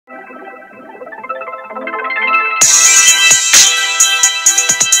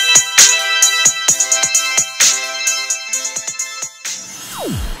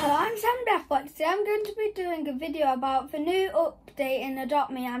Today I'm going to be doing a video about the new update in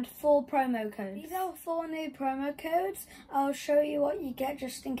Adopt Me and 4 promo codes. These are 4 new promo codes. I'll show you what you get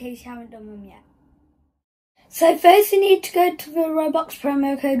just in case you haven't done them yet. So first you need to go to the Roblox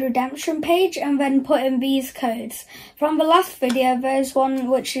promo code redemption page and then put in these codes. From the last video there's one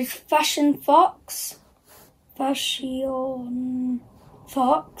which is Fashion Fox.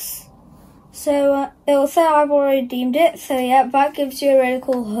 So it'll say I've already redeemed it, so yeah, that gives you a really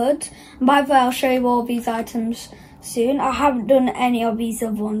cool hood. And by the way, I'll show you all these items soon. I haven't done any of these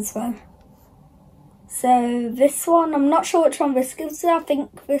other ones though. So this one, I'm not sure which one this gives you. I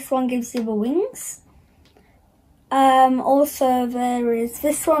think this one gives you the wings. Also there is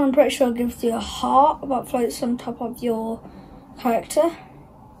this one, I'm pretty sure gives you a heart that floats on top of your character.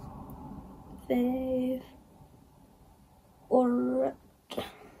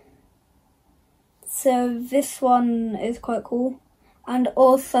 So this one is quite cool. And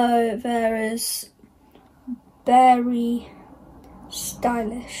also there is very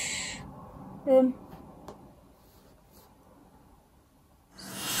stylish. So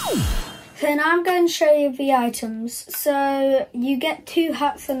now I'm going to show you the items. So you get 2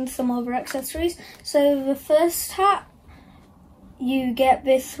 hats and some other accessories. So the first hat, you get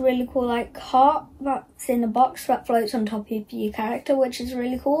this really cool like heart that's in a box that floats on top of your character, which is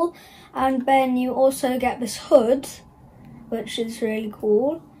really cool. And then you also get this hood, which is really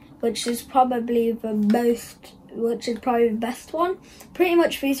cool, which is probably the best one. Pretty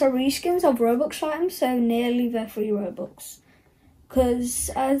much these are reskins of Robux items, so nearly they're free Robux.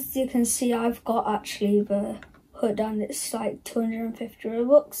 Because as you can see, I've got actually the hood and it's like 250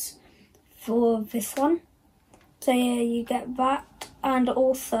 Robux for this one. So yeah, you get that, and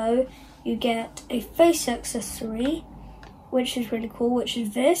also you get a face accessory, which is really cool, which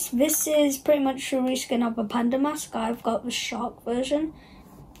is this. This is pretty much a reskin of a panda mask. I've got the shark version,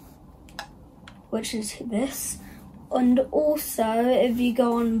 which is this. And also, if you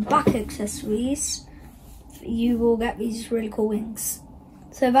go on back accessories, you will get these really cool wings.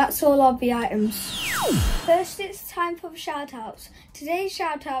 So that's all of the items. First, it's time for the shout-outs. Today's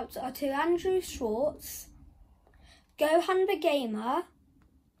shout-outs are to Andrew Schwartz, Gohan the Gamer,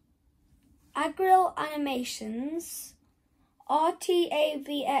 Agril Animations,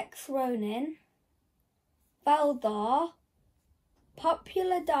 RTAVX Ronin, Valdar,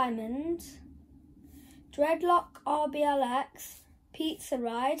 Popular Diamond, Dreadlock RBLX, Pizza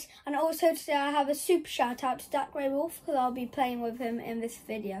Ride, and also today I have a super shout out to Dak Grey Wolf because I'll be playing with him in this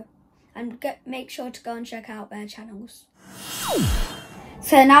video. And make sure to go and check out their channels.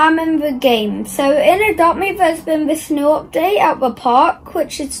 So now I'm in the game. So in Adopt Me there's been this new update at the park,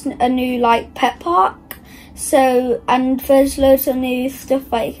 which is a new like pet park. So, and there's loads of new stuff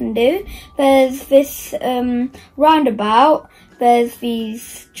that you can do. There's this roundabout, there's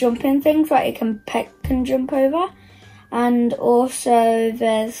these jumping things that you can jump over. And also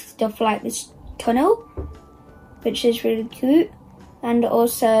there's stuff like this tunnel, which is really cute. And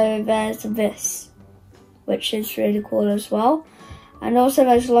also there's this, which is really cool as well. And also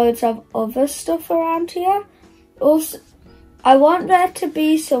there's loads of other stuff around here. Also, I want there to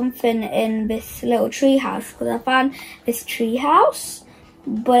be something in this little tree house because I found this tree house,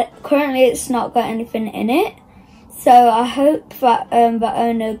 but currently it's not got anything in it. So I hope that the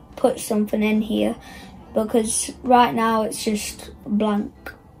owner puts something in here because right now it's just blank.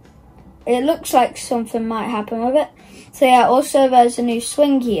 It looks like something might happen with it. So yeah, also there's a new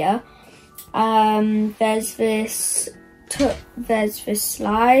swing here. There's this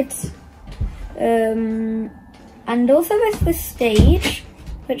slide. And also there's this stage,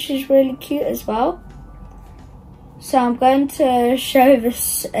 which is really cute as well. So I'm going to show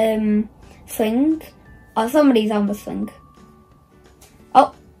this swing. Oh, somebody's on the swing.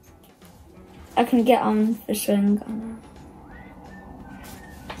 Oh, I can get on the swing.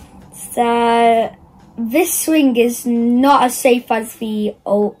 So this swing is not as safe as the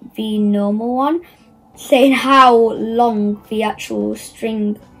normal one, saying how long the actual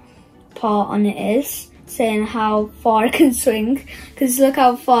string part on it is. Saying how far I can swing, because look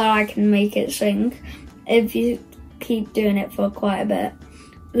how far I can make it swing if you keep doing it for quite a bit.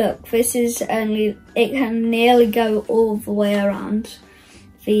 Look, this is only, it can nearly go all the way around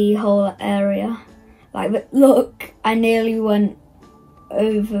the whole area. Like, look, I nearly went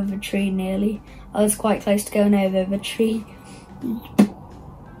over the tree, nearly. I was quite close to going over the tree.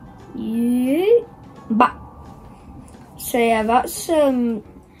 Yeah. Bah. So yeah, that's part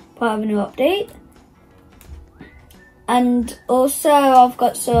of a new update. And also I've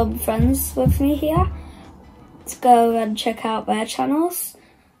got some friends with me here. Let's go and check out their channels.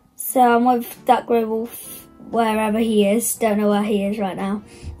 So I'm with Dak Grey Wolf wherever he is. Don't know where he is right now.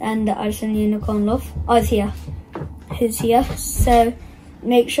 And Addison Unicorn Love. Oh, he's here. He's here. So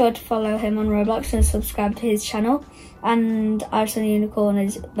make sure to follow him on Roblox and subscribe to his channel. And Addison Unicorn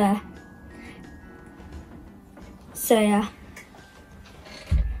is there. So yeah.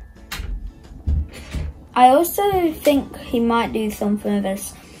 I also think he might do something with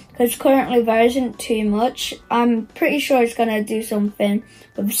this, because currently there isn't too much. I'm pretty sure he's going to do something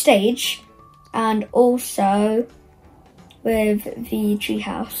with the stage and also with the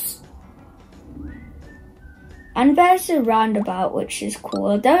treehouse. And there's a roundabout, which is cool.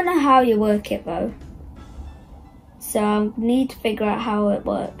 I don't know how you work it though, so I need to figure out how it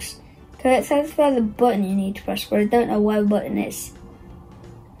works. Because it says there's a button you need to press, but I don't know where the button is.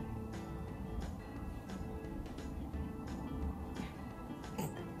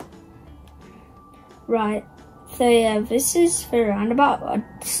 Right, so yeah, this is the roundabout. I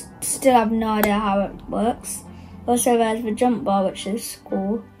still have no idea how it works. Also, there's the jump bar, which is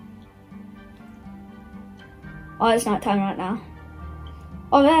cool. Oh, it's night time right now.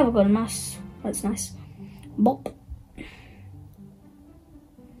 Oh, there we've got a mouse. That's nice. Bop.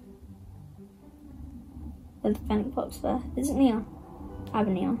 There's a panic box there. Is it neon? I have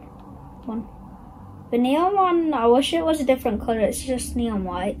a neon one. The neon one, I wish it was a different colour. It's just neon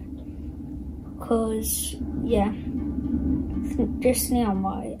white. Because, yeah, just neon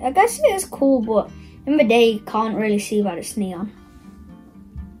white. I guess it is cool, but in the day you can't really see that it's neon.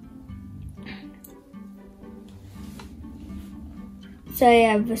 So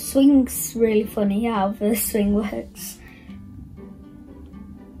yeah, the swing's really funny how the swing works.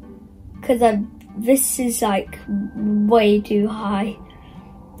 Because this is like way too high,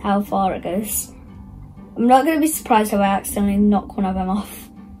 how far it goes. I'm not going to be surprised if I accidentally knock one of them off.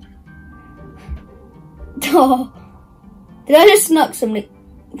 Oh, did I just knock somebody?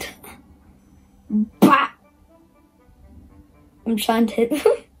 Bah! I'm trying to hit them.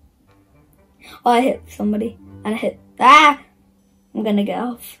 Oh, I hit somebody. And I hit. Ah! I'm gonna get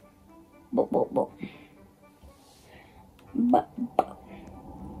off. But.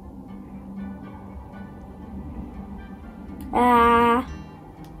 Ah.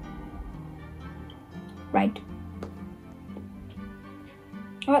 Right.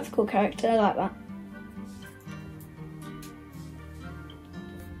 Oh, that's a cool character. I like that.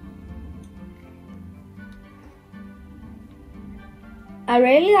 I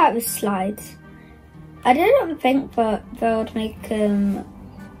really like the slides. I didn't think that they would make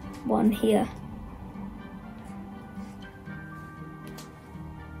one here.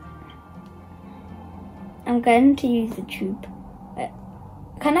 I'm going to use the tube.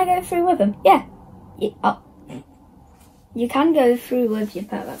 Can I go through with him? Yeah. Oh. You can go through with your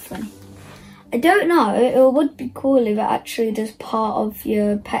pet, that's funny. I don't know, it would be cool if it actually does part of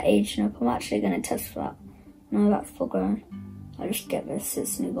your pet aging up. I'm actually going to test that. No, that's full grown. I'll just get this,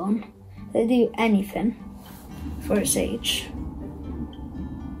 it's newborn. They do anything for its age.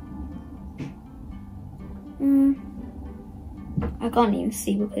 I can't even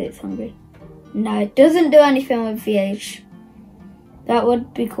see because it's hungry. No, it doesn't do anything with the age. That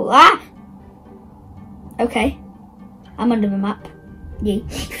would be cool. Ah! Okay. I'm under the map. Yay.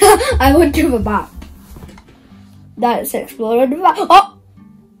 I went to the map. That's exploring the map. Oh!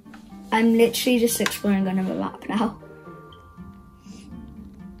 I'm literally just exploring under the map now.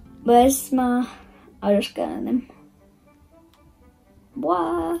 Where's my... I'll just get on him.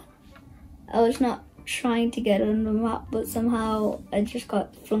 What? I was not trying to get on the map, but somehow I just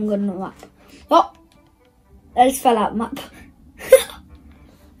got flung on the map. Oh! I just fell out the map.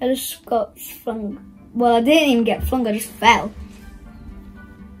 I just got flung. Well, I didn't even get flung, I just fell.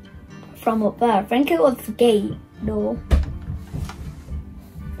 From up there. I think it was the gate door.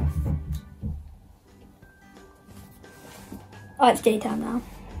 Oh, it's daytime now.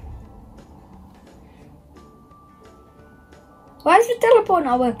 Why is the teleport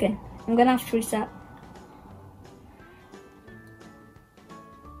not working? I'm gonna have to reset.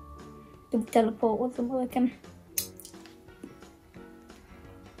 The teleport wasn't working.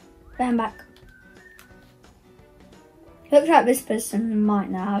 Then I'm back. Looks like this person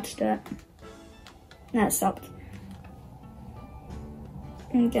might know how to do it. No, it stopped.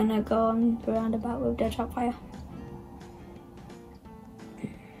 I'm gonna go on the roundabout with the top fire.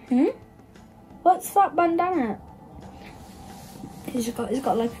 What's that bandana? He's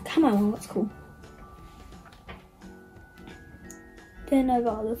got like a camo on, that's cool. Didn't know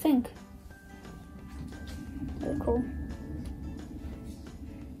about the thing. Very cool.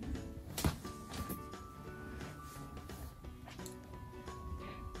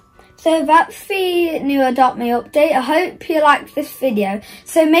 So that's the new Adopt Me update. I hope you liked this video.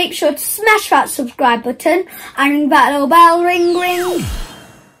 So make sure to smash that subscribe button and that little bell ring.